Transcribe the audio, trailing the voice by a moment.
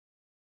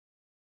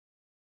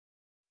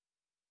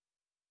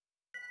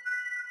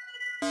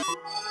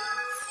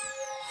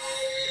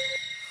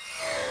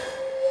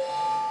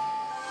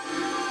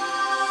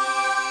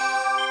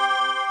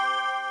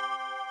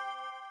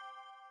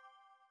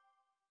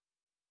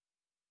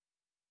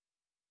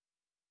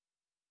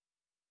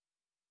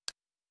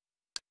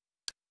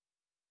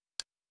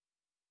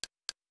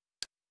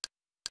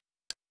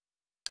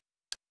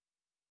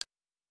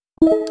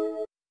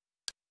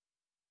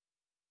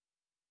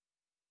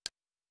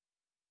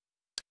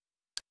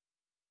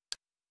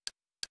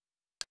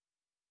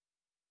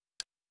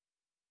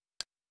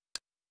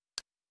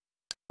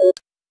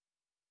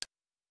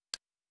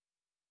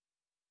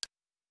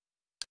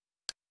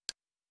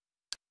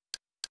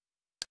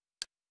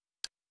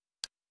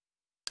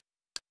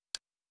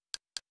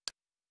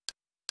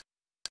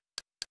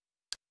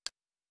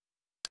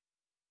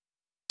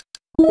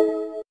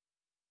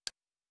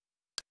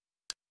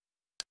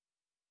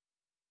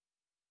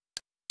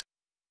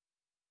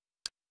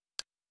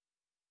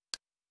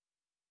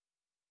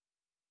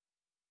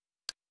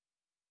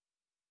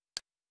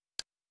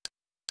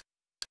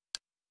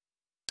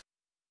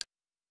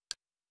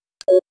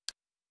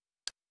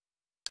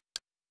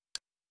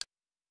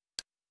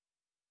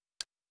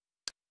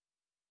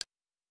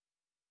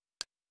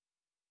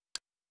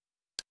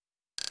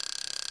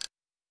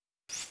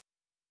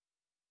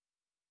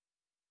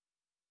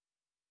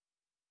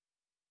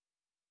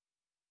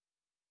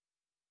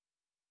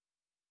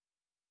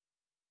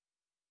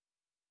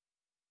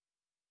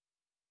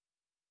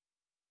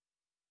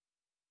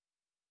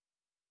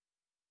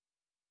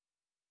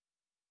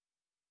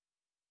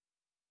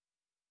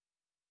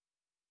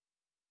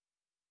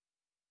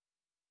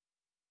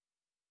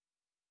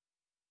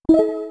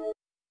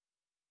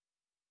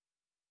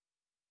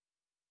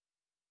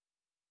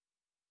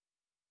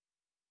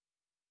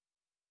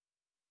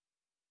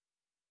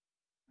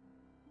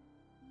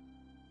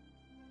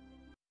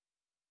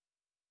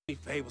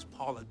Faye was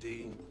Paula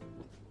Dean.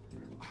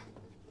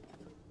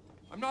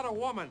 I'm not a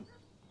woman.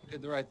 You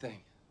did the right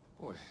thing.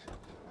 Boy,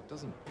 it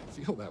doesn't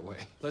feel that way.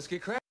 Let's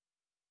get cracking.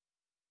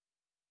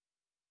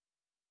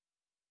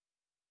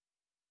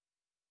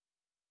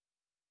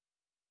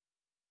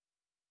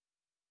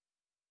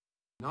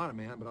 Not a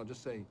man, but I'll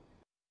just say...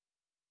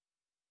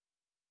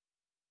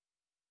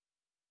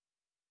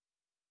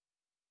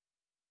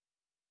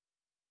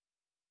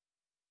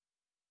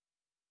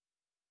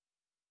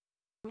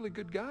 really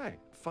good guy.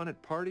 Fun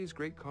at parties,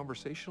 great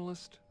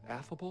conversationalist,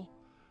 affable.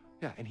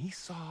 Yeah, and he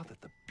saw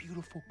that the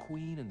beautiful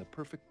queen and the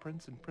perfect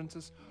prince and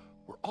princess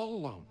were all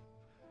alone.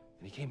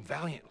 And he came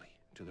valiantly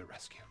to their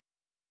rescue.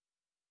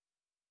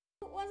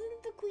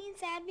 Wasn't the queen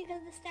sad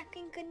because the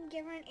second couldn't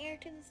give her an heir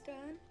to the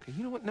throne? Okay,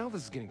 you know what? Now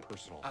this is getting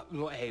personal.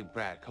 Well, hey,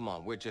 Brad, come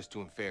on. We're just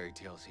doing fairy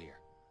tales here.